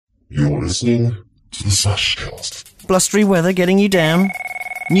You're listening to the Smashcast. Blustery weather getting you down.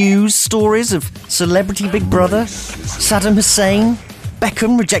 News stories of celebrity Big Brother, Saddam Hussein,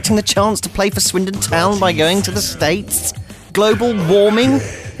 Beckham rejecting the chance to play for Swindon Town by going to the States, global warming,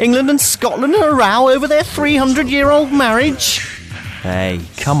 England and Scotland in a row over their 300-year-old marriage. Hey,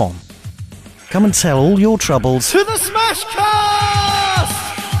 come on. Come and tell all your troubles To the Smashcast!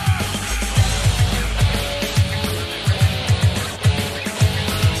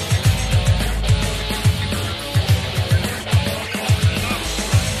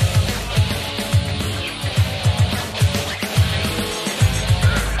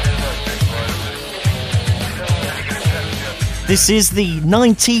 This is the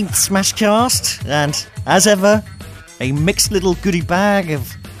 19th Smashcast, and as ever, a mixed little goodie bag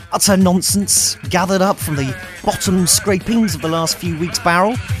of utter nonsense gathered up from the bottom scrapings of the last few weeks'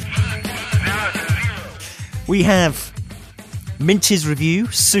 barrel. We have Minch's review,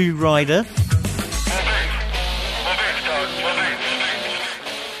 Sue Ryder.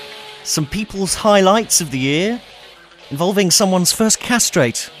 Some people's highlights of the year, involving someone's first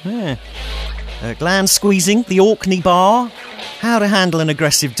castrate. Yeah. Gland squeezing, the Orkney bar, how to handle an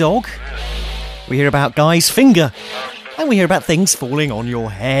aggressive dog. We hear about Guy's finger, and we hear about things falling on your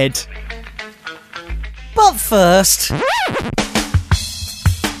head. But first...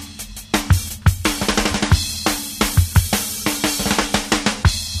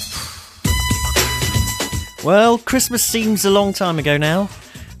 Well, Christmas seems a long time ago now,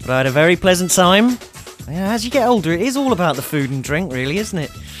 but I had a very pleasant time. As you get older, it is all about the food and drink, really, isn't it?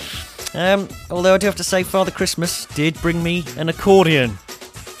 Although I do have to say, Father Christmas did bring me an accordion.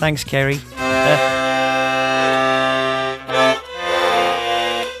 Thanks, Kerry. There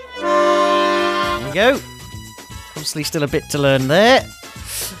you go. Obviously still a bit to learn there.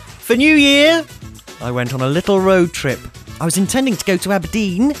 For New Year, I went on a little road trip. I was intending to go to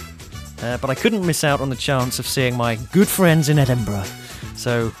Aberdeen, but I couldn't miss out on the chance of seeing my good friends in Edinburgh.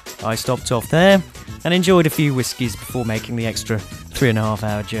 So I stopped off there and enjoyed a few whiskies before making the extra 3.5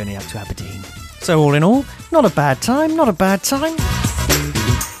 hour journey up to Aberdeen. So all in all, not a bad time, not a bad time.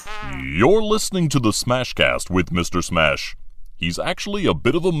 You're listening to the Smashcast with Mr. Smash. He's actually a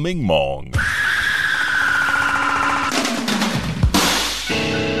bit of a ming-mong.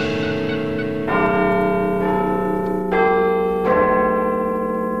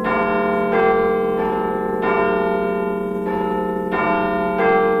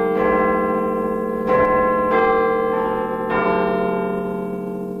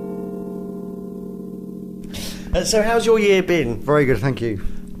 So how's your year been? Very good, thank you.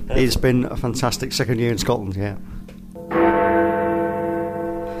 It's been a fantastic second year in Scotland, yeah.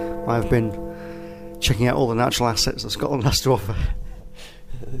 I've been checking out all the natural assets that Scotland has to offer.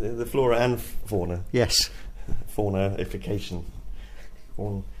 The flora and fauna. Yes. Faunaification.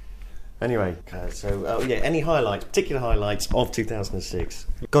 Anyway, any highlights, particular highlights of 2006?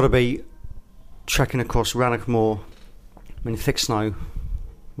 Got to be trekking across Rannoch Moor in thick snow.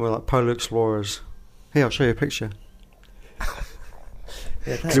 We're like polar explorers. Here, I'll show you a picture.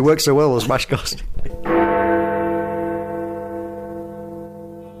 Because it works so well with Smashcast.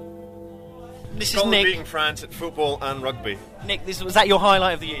 This is Scotland Nick. beating France at football and rugby. Nick, was that your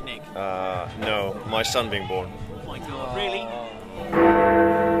highlight of the year, Nick? No, my son being born. Oh my God, really?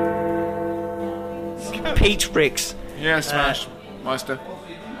 Pete Ricks. Yeah, Smash, Meister.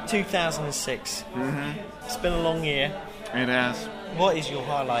 2006. Mm-hmm. It's been a long year. It has. What is your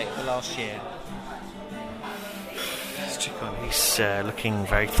highlight for last year? He's looking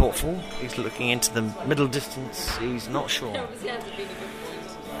very thoughtful. He's looking into the middle distance. He's not sure.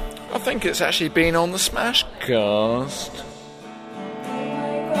 I think it's actually been on the Smashcast.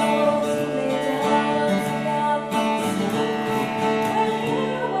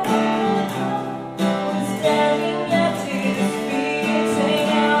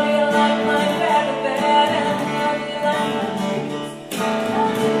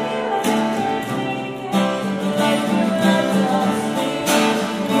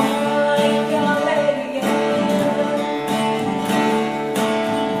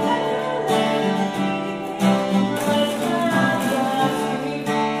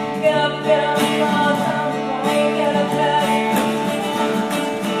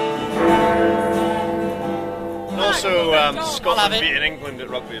 Scotland beating England at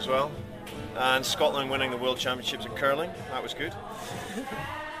rugby as well, and Scotland winning the World Championships at curling. That was good.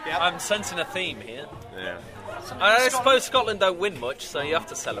 I'm sensing a theme here. Yeah. I suppose Scotland don't win much, so you have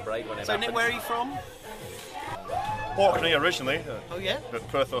to celebrate when it happens. Nick, where are you from? Orkney originally. Oh yeah? But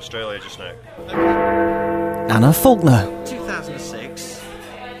Perth, Australia just now. Anna Faulkner. 2006.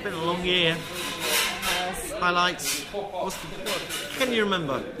 Been a long year. Highlights. Can you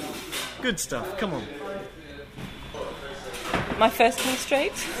remember? Good stuff. Come on. My first call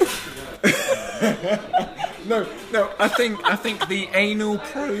straight. No. I think the anal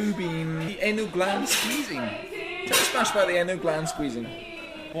probing, the anal gland squeezing. Tell us Smash about the anal gland squeezing.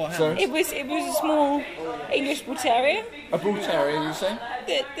 What happened? It was a small English bull terrier. A bull terrier, you say?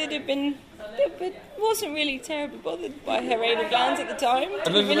 that wasn't really terribly bothered by her anal glands at the time. A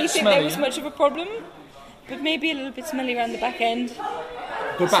Didn't little really bit think smelly. there was much of a problem, but maybe a little bit smelly around the back end.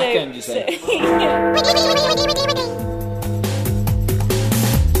 The back end, you say? Yeah.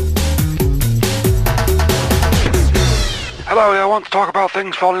 Hello, I want to talk about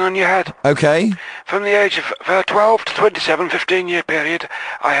things falling on your head. Okay. From the age of 12 to 27, 15-year period,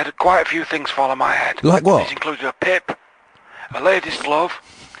 I had quite a few things fall on my head. Like what? These included a pip, a lady's glove,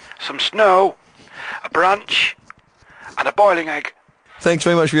 some snow, a branch, and a boiling egg. Thanks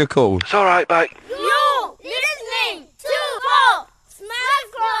very much for your call. It's alright, bye. You're listening to the Smash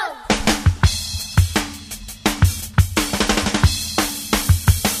Club.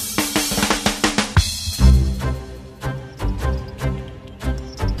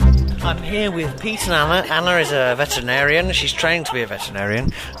 I'm here with Pete and Anna. Anna is a veterinarian. She's trained to be a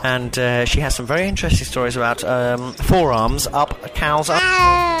veterinarian, and she has some very interesting stories about forearms up cows up.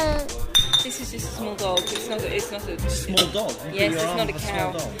 This is just a small dog. It's not a Small dog. Yes, it's not a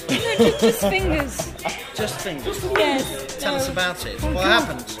cow. No, just fingers. Just fingers. Yes. Tell us about it. What God.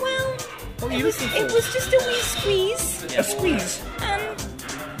 happened? Well, What were it you was looking for? just a wee squeeze. Yeah. A squeeze.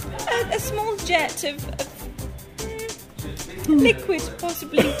 A small jet of liquid,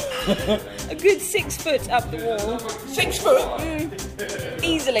 possibly a good 6 foot up the wall. 6 foot?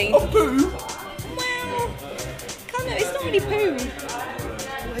 Easily. Of poo? Well, it's not really poo.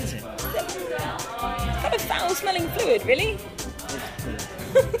 What is it? It's kind of foul-smelling fluid, really.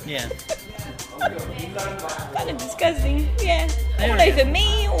 Yeah. Kind of disgusting. Yeah. All over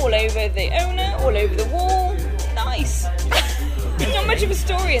me, all over the owner, all over the wall. Nice. There's not much of a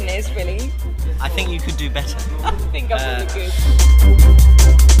story in this, really. I think you could do better. I think I'm really good.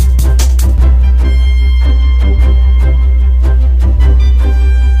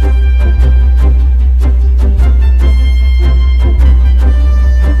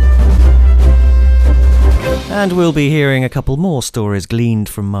 And we'll be hearing a couple more stories gleaned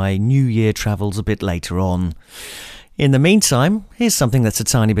from my New Year travels a bit later on. In the meantime, here's something that's a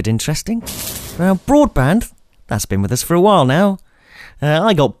tiny bit interesting. Now, broadband, that's been with us for a while now.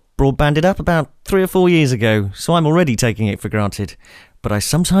 I got broadbanded up about 3 or 4 years ago, so I'm already taking it for granted. But I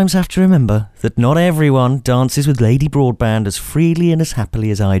sometimes have to remember that not everyone dances with Lady Broadband as freely and as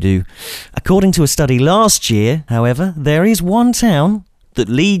happily as I do. According to a study last year, however, there is one town that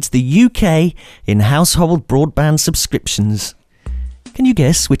leads the UK in household broadband subscriptions. Can you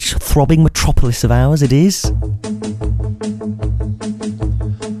guess which throbbing metropolis of ours it is?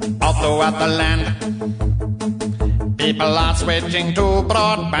 All throughout the land, people are switching to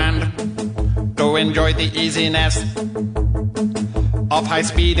broadband to enjoy the easiness of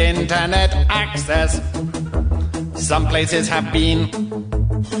high-speed internet access. Some places have been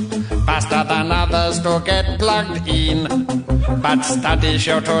faster than others to get plugged in, but studies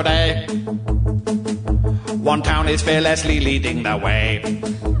show today one town is fearlessly leading the way.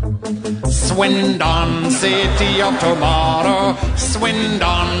 Swindon, city of tomorrow.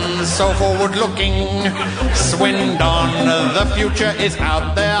 Swindon, so forward-looking. Swindon, the future is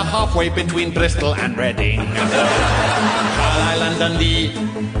out there, halfway between Bristol and Reading. Carlisle and Dundee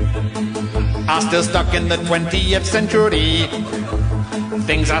are still stuck in the 20th century.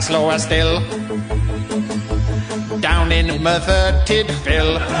 Things are slower still down in Merthyr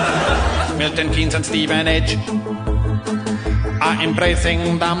Tydfil. Milton Keynes and Stevenage are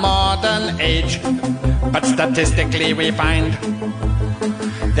embracing the modern age, but statistically we find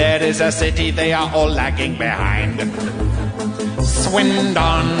there is a city they are all lagging behind.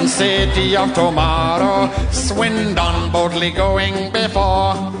 Swindon, city of tomorrow. Swindon, boldly going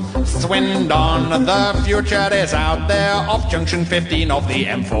before. Swindon, the future is out there off junction 15 of the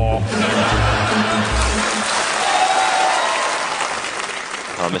M4.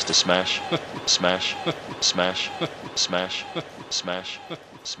 Mr. Smash, smash, smash, smash, smash,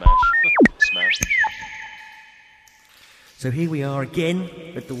 smash, smash. So here we are again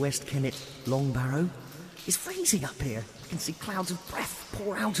at the West Kennet Long Barrow. It's freezing up here. I can see clouds of breath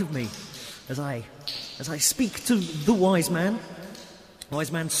pour out of me as I speak to the wise man.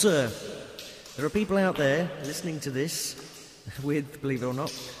 Wise man, sir. There are people out there listening to this with, believe it or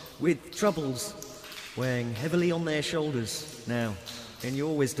not, with troubles weighing heavily on their shoulders. Now, in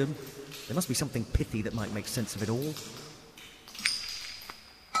your wisdom, there must be something pithy that might make sense of it all.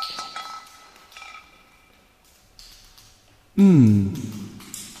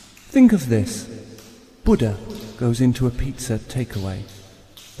 Think of this. Buddha goes into a pizza takeaway.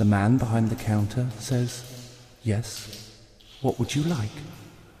 The man behind the counter says, "Yes, what would you like?"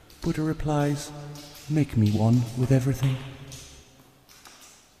 Buddha replies, "Make me one with everything."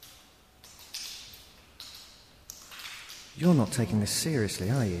 You're not taking this seriously,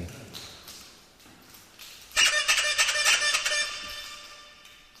 are you?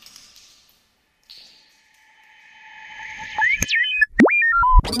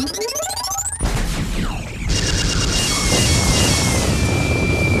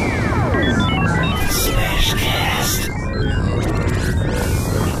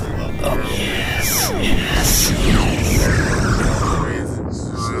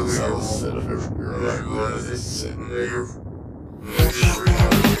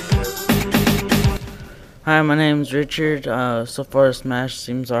 Hi, my name's Richard. So far, Smash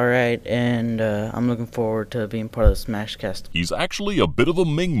seems alright, and I'm looking forward to being part of the Smashcast. He's actually a bit of a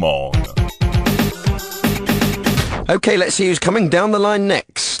Ming-mong. Okay, let's see who's coming down the line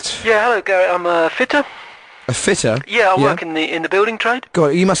next. Yeah, hello, Gary. I'm a fitter. A fitter? Yeah, I work in the building trade. God,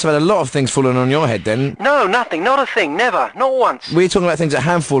 you must have had a lot of things falling on your head then. No, nothing. Not a thing. Never. Not once. We're talking about things that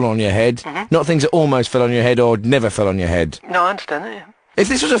have fallen on your head, not things that almost fell on your head or never fell on your head. No, I understand that, yeah. If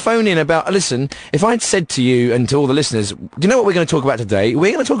this was a phone-in about, listen, if I'd said to you and to all the listeners, do you know what we're going to talk about today?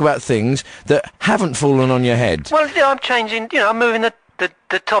 We're going to talk about things that haven't fallen on your head. Well, yeah, I'm changing, I'm moving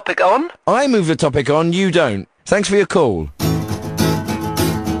the topic on. I move the topic on, you don't. Thanks for your call.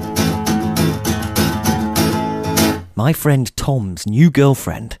 My friend Tom's new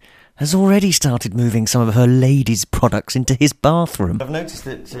girlfriend has already started moving some of her ladies' products into his bathroom. I've noticed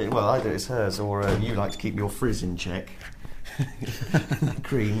that, well, either it's hers or you like to keep your frizz in check.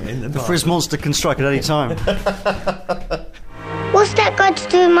 Cream in The frizz monster can strike at any time. What's that got to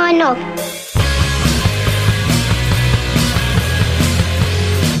do with my knob?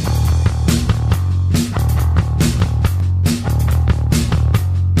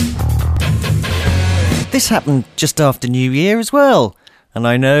 This happened just after New Year as well, and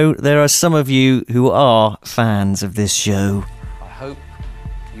I know there are some of you who are fans of this show. I hope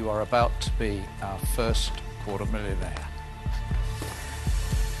you are about to be our first quarter millionaire.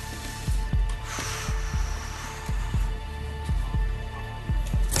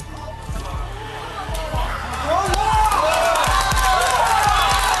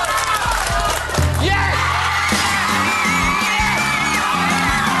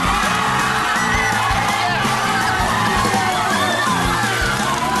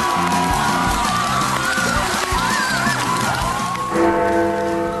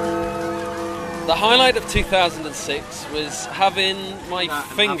 The highlight of 2006 was having my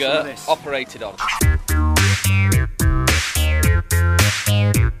finger operated on. I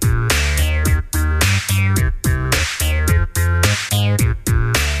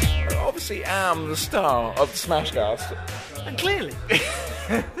obviously am the star of the Smashcast. And clearly.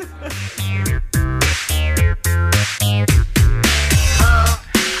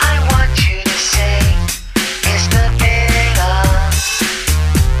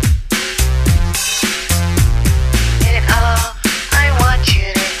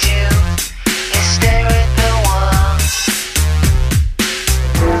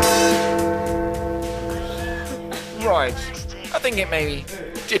 Right. I think it may be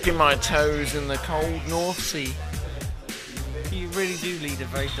dipping my toes in the cold North Sea. You really do lead a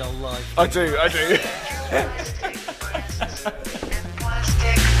very dull life. I do.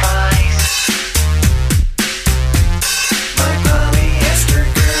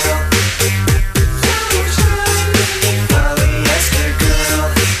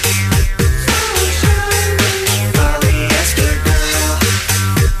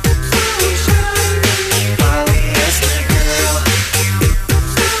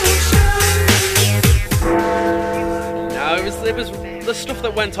 It was the stuff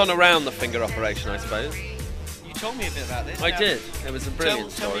that went on around the finger operation, I suppose. You told me a bit about this. I did. It was a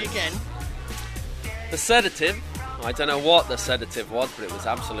brilliant Tell story. me again. The sedative, I don't know what the sedative was, but it was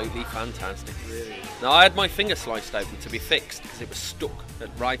absolutely fantastic. Really? Now, I had my finger sliced open to be fixed because it was stuck at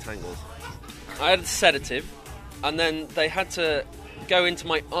right angles. I had a sedative, and then they had to go into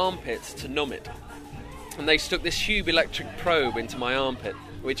my armpits to numb it. And they stuck this huge electric probe into my armpit,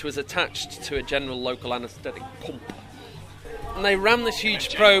 which was attached to a general local anaesthetic pump. And they rammed this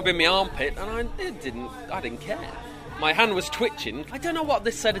huge probe in my armpit, and I didn't care. My hand was twitching. I don't know what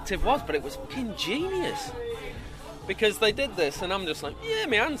this sedative was, but it was fucking genius. Because they did this, and I'm just like, yeah,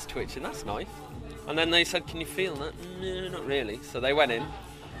 my hand's twitching, that's nice. And then they said, can you feel that? No, not really. So they went in,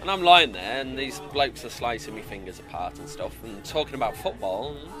 and I'm lying there, and these blokes are slicing my fingers apart and stuff, and talking about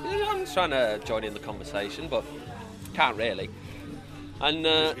football. And I'm trying to join in the conversation, but can't really. And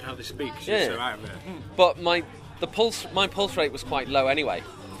you can hardly speak because you're so out of it. But my pulse rate was quite low anyway,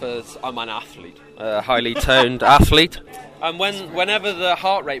 because I'm an athlete, a highly toned athlete. And whenever the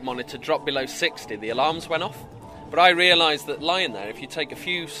heart rate monitor dropped below 60, the alarms went off. But I realised that lying there, if you take a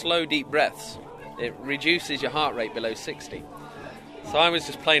few slow, deep breaths, it reduces your heart rate below 60. So I was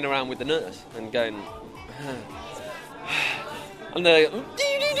just playing around with the nurse and going... And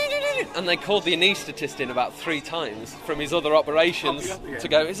they called the anaesthetist in about 3 times from his other operations to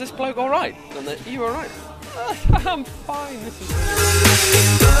go, is this bloke all right? And they, are you all right? I'm fine. This is...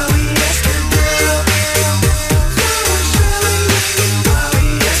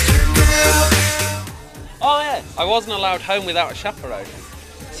 Oh yeah, I wasn't allowed home without a chaperone.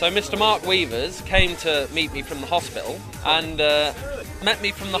 So Mr. Mark Weavers came to meet me from the hospital and met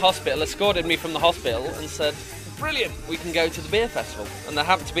me from the hospital, escorted me from the hospital and said, brilliant, we can go to the beer festival. And there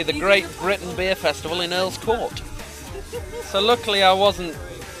happened to be the Great Britain Beer Festival in Earl's Court. So luckily I wasn't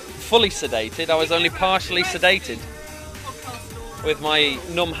fully sedated, I was only partially sedated. With my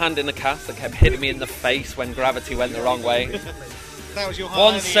numb hand in a cast that kept hitting me in the face when gravity went the wrong way. That was your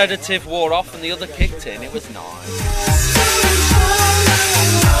one sedative wore off and the other kicked in, it was nice.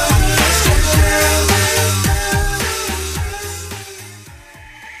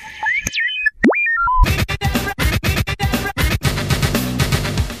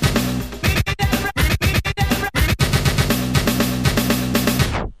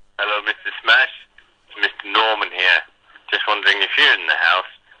 Wondering if you're in the house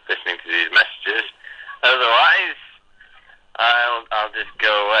listening to these messages. Otherwise, I'll just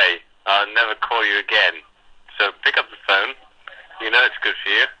go away. I'll never call you again. So pick up the phone. You know it's good for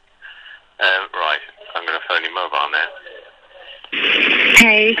you. Right, I'm going to phone your mobile now.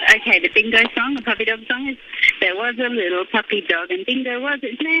 Hey, okay, the bingo song, the puppy dog song is there was a little puppy dog and bingo was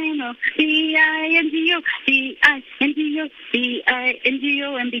its name. Oh, B-I-N-G-O, B-I-N-G-O,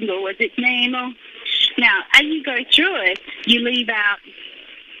 B-I-N-G-O, and bingo was its name. Oh. Now, as you go through it, you leave out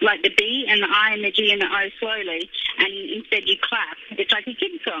like the B and the I and the G and the O slowly, and instead you clap. It's like a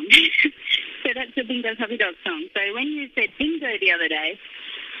kid song. So that's the bingo puppy dog song. So when you said bingo the other day,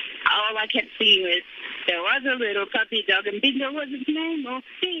 all I kept singing was, there was a little puppy dog and bingo was its name, or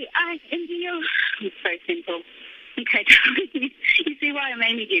B-I-N-G-O. It's so simple. Okay, you see why it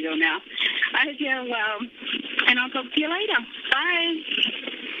made me giggle now. I hope you're well, and I'll talk to you later. Bye.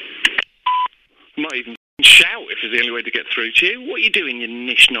 Might even shout if it's the only way to get through to you. What are you doing, you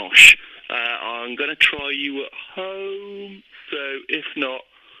nish-nosh? I'm going to try you at home, so if not,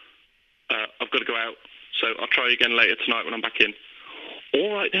 I've got to go out. So I'll try you again later tonight when I'm back in.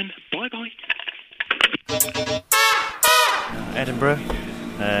 All right then, bye-bye. Edinburgh.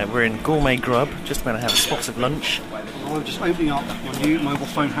 We're in Gourmet Grub, just about to have spots of lunch. Well, we're just opening up your new mobile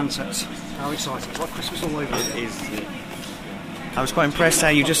phone handsets. How exciting. It's like Christmas all over. It is. I was quite impressed how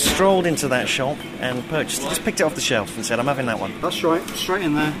you just strolled into that shop and just picked it off the shelf and said, I'm having that one. That's right, straight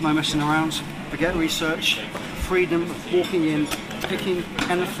in there, no messing around. Forget research, freedom of walking in, picking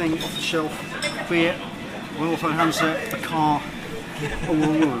anything off the shelf, be it a mobile phone handset, a car, or a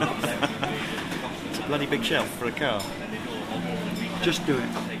woman. It's a bloody big shelf for a car. Just do it.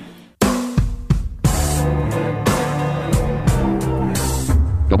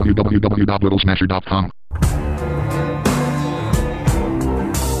 www.littlesmasher.com.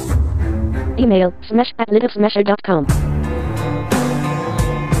 Email smash@littlesmasher.com.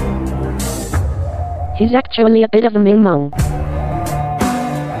 He's actually a bit of a Ming Mong.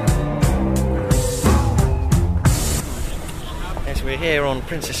 Yes, we're here on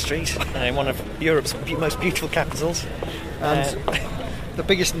Princess Street, in one of Europe's most beautiful capitals. And the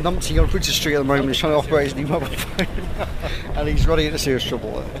biggest numpty on Princess Street at the moment is trying to operate his new mobile phone. And he's running into serious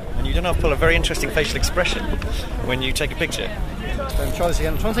trouble. And you don't have to pull a very interesting facial expression when you take a picture. I'm trying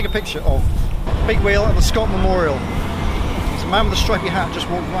to take a picture of Big Wheel at the Scott Memorial. There's a man with a stripy hat just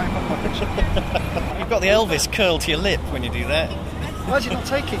walked right in front of my picture. You've got the Elvis curl to your lip when you do that. Why did you not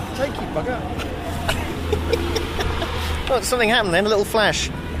take it? Take it, bugger. Oh, something happened then, a little flash.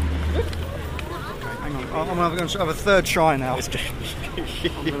 Okay, hang on. I'm going to have a third try now. I'm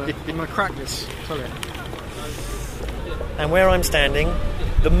going to crack this. Tell you. And where I'm standing,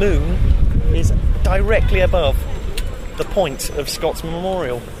 the moon is directly above the point of Scott's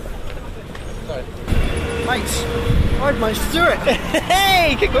Memorial. Mates, I've managed to do it.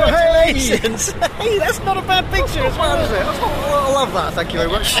 Hey, congratulations! Hey, that's not a bad picture as well, is it? I love that, thank you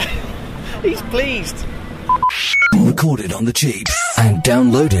very much. He's pleased. Recorded on the cheap and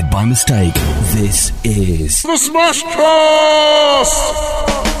downloaded by mistake. This is The Smashcast!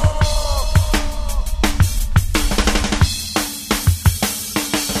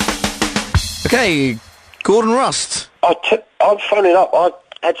 Okay, Gordon Rust. I'm phoning up. I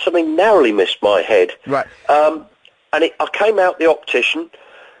had something narrowly missed my head. Right. And I came out the optician.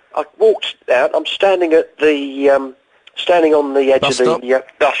 I walked out. I'm standing at the standing on the edge Bus of the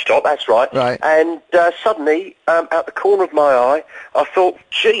bus stop. That's right. Right. And suddenly, out the corner of my eye, I thought,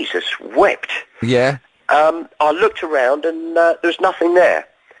 Jesus wept. Yeah. I looked around and there was nothing there.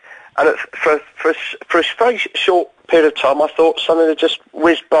 And for a very short period of time, I thought something had just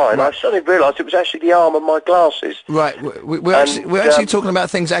whizzed by, and I suddenly realised it was actually the arm of my glasses. Right, we're actually talking about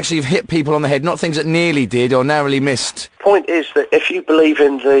things that actually have hit people on the head, not things that nearly did or narrowly missed. Point is that if you believe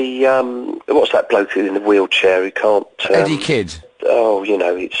in the what's that bloke in the wheelchair who can't Eddie Kidd. Oh, you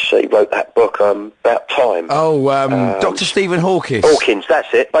know, he wrote that book about time. Oh, Dr. Stephen Hawkins. Hawkins,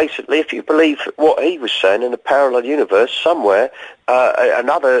 that's it. Basically, if you believe what he was saying in a parallel universe somewhere,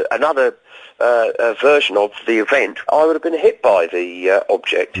 another version of the event, I would have been hit by the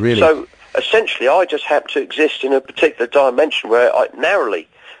object. Really? So essentially, I just happen to exist in a particular dimension where I narrowly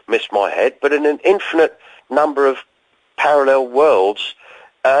missed my head, but in an infinite number of parallel worlds,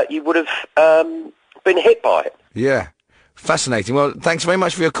 you would have been hit by it. Yeah. Fascinating. Well, thanks very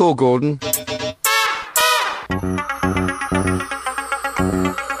much for your call, Gordon.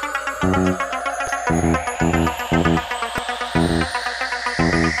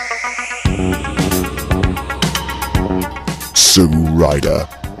 Sue Ryder.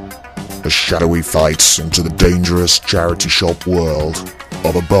 A shadowy fight into the dangerous charity shop world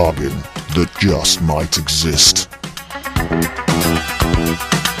of a bargain that just might exist.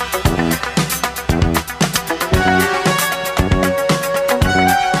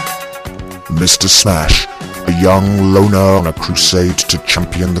 Mr. Smash, a young loner on a crusade to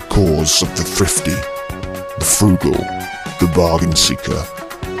champion the cause of the thrifty, the frugal, the bargain seeker,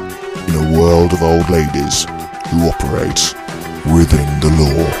 in a world of old ladies who operate within the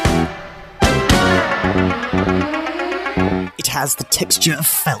law. It has the texture of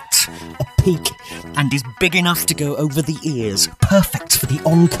felt, a peak, and is big enough to go over the ears, perfect for the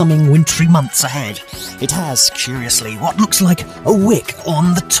oncoming wintry months ahead. It has, curiously, what looks like a wick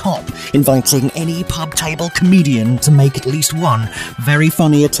on the top, inviting any pub table comedian to make at least one very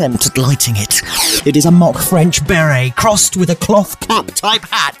funny attempt at lighting it. It is a mock French beret crossed with a cloth cap type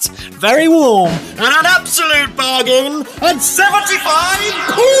hat, very warm, and an absolute bargain at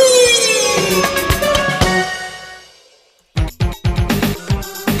 75p!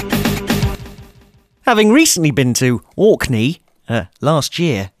 Having recently been to Orkney, last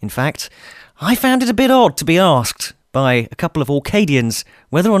year, in fact, I found it a bit odd to be asked by a couple of Orcadians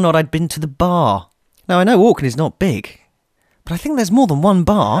whether or not I'd been to the bar. Now, I know Orkney's not big, but I think there's more than one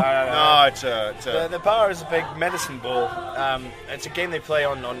bar. No, it's the bar is a big medicine ball. It's a game they play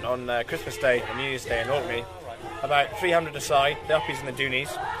on Christmas Day and New Year's Day in Orkney. About 300 aside, the uppies and the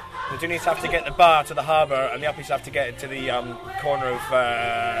doonies. The doonies have to get the bar to the harbour, and the uppies have to get it to the corner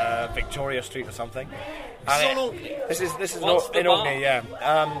of Victoria Street or something. And this is not in Orkney, yeah.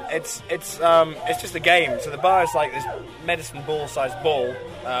 It's just a game. So the bar is like this medicine ball-sized ball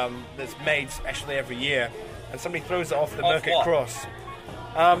that's made actually every year, and somebody throws it off the Mercat Cross.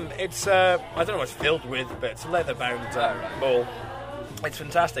 It's I don't know what it's filled with, but it's a leather-bound ball. It's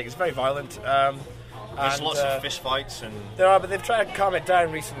fantastic. It's very violent. There's lots of fish fights and... There are, but they've tried to calm it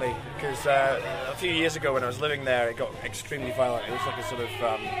down recently, because a few years ago when I was living there, it got extremely violent. It was like a sort of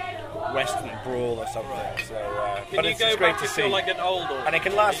Western brawl or something. So, but it's great to see. Like an old Orkney, and it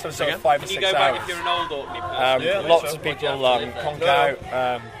can last for sort of 5 or 6 hours. Can you go back if you're an old Orkney person? Lots of people conk out,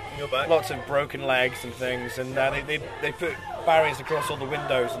 lots of broken legs and things, and they put barriers across all the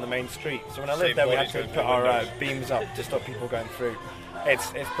windows on the main street. So when I lived there, we had to put our beams up to stop people going through.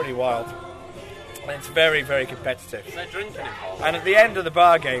 It's pretty wild. And it's very, very competitive. Is there drinking involved? And at the end of the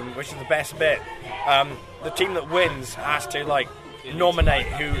bar game, which is the best bit, the team that wins has to nominate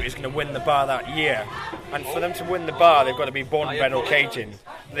who is going to win the bar that year. And for them to win the bar, they've got to be born and bred Orcadian.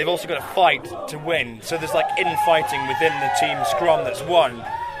 They've also got to fight to win. So there's infighting within the team scrum that's won.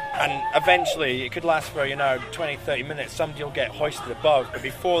 And eventually, it could last for 20, 30 minutes. Somebody will get hoisted above, but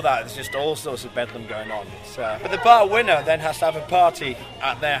before that, there's just all sorts of bedlam going on. But the bar winner then has to have a party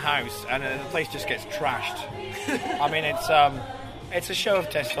at their house, and the place just gets trashed. I mean, it's a show of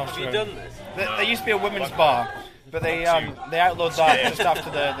testosterone. Have you done this? There used to be a women's bar, but they outlawed that just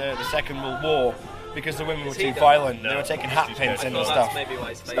after the Second World War because the women were too violent. They were taking hat pins in and stuff.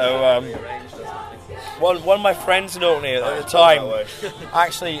 So one of my friends in Orkney at the time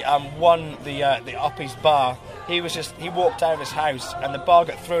actually won the Uppies bar. He walked out of his house and the bar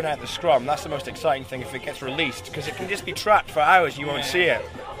got thrown out the scrum. That's the most exciting thing if it gets released, because it can just be trapped for hours, you won't see it.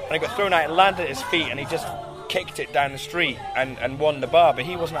 And it got thrown out and landed at his feet, and he just kicked it down the street and won the bar, but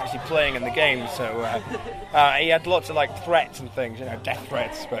he wasn't actually playing in the game, so he had lots of like threats and things, death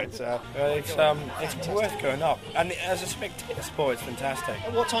threats, but it's worth going up. And as a spectator sport, it's fantastic.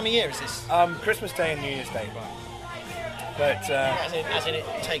 And what time of year is this? Christmas Day and New Year's Day. But as in it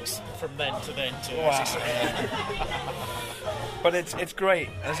takes from then to then to. Wow. But it's great.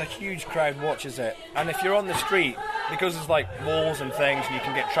 There's a huge crowd watches it, and if you're on the street, because there's like walls and things, and you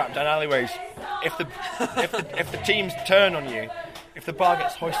can get trapped down alleyways. If the teams turn on you, if the bar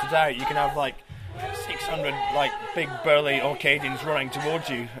gets hoisted out, you can have like 600 like big burly Arcadians running towards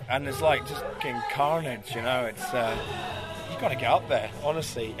you, and there's like just fucking carnage. It's you've got to get up there.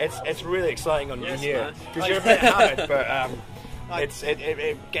 Honestly, it's really exciting on New Year because you're a bit hammered, but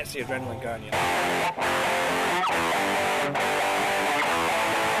it gets the adrenaline going.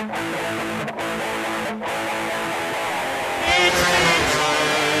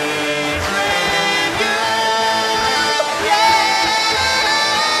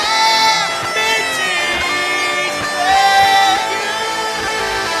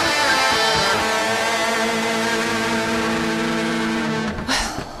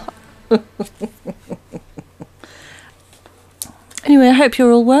 Anyway, I hope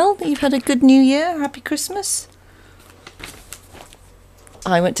you're all well, that you've had a good New Year. Happy Christmas.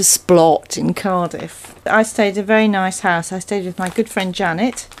 I went to Splot in Cardiff. I stayed at a very nice house. I stayed with my good friend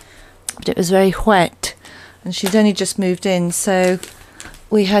Janet, but it was very wet, and she'd only just moved in, so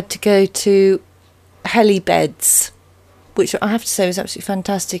we had to go to Heli Beds, which I have to say was absolutely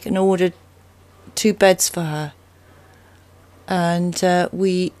fantastic, and ordered 2 beds for her. And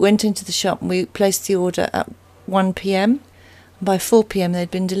we went into the shop and we placed the order at 1 p.m. By 4 p.m.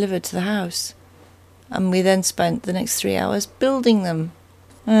 they'd been delivered to the house. And we then spent the next 3 hours building them.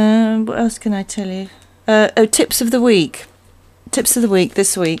 What else can I tell you? Tips of the week. Tips of the week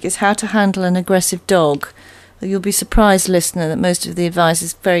this week is how to handle an aggressive dog. You'll be surprised, listener, that most of the advice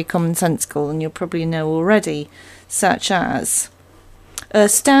is very commonsensical, and you'll probably know already, such as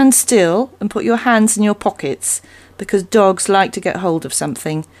stand still and put your hands in your pockets, because dogs like to get hold of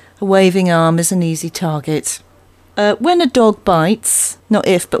something. A waving arm is an easy target. When a dog bites, not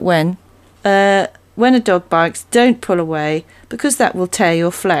if but when a dog bites, don't pull away, because that will tear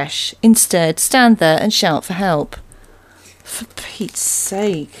your flesh. Instead, stand there and shout for help. For Pete's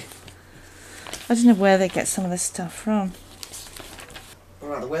sake. I don't know where they get some of this stuff from. What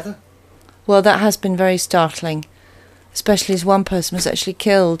about the weather? Well, that has been very startling, especially as one person was actually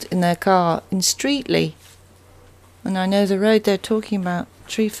killed in their car in Streatley. And I know the road they're talking about. A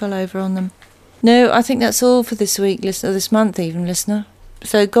tree fell over on them. No, I think that's all for this week, listener, this month even, listener.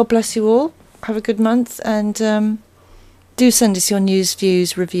 So God bless you all. Have a good month, and do send us your news,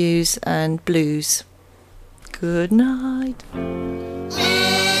 views, reviews, and blues. Good night.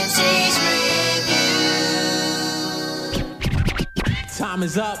 Time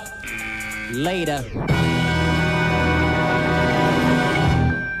is up. Later.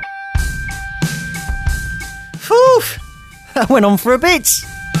 Phew! That went on for a bit.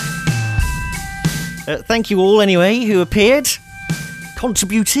 Thank you all, anyway, who appeared,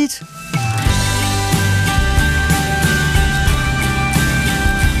 contributed.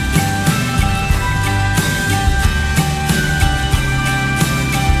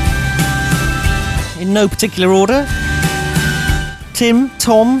 In no particular order. Tim,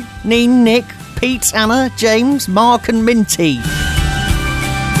 Tom, Neen, Nick, Pete, Anna, James, Mark and Minty.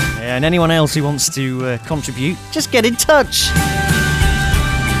 And anyone else who wants to contribute, just get in touch.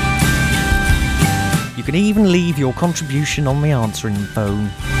 You can even leave your contribution on the answering phone.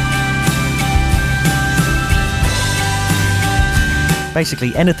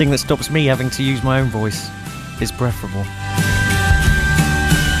 Basically, anything that stops me having to use my own voice is preferable.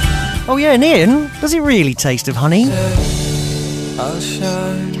 Oh yeah, and Ian, does it really taste of honey? I'll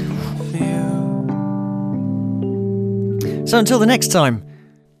shine for you. So until the next time,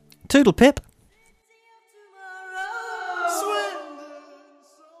 Toodle Pip.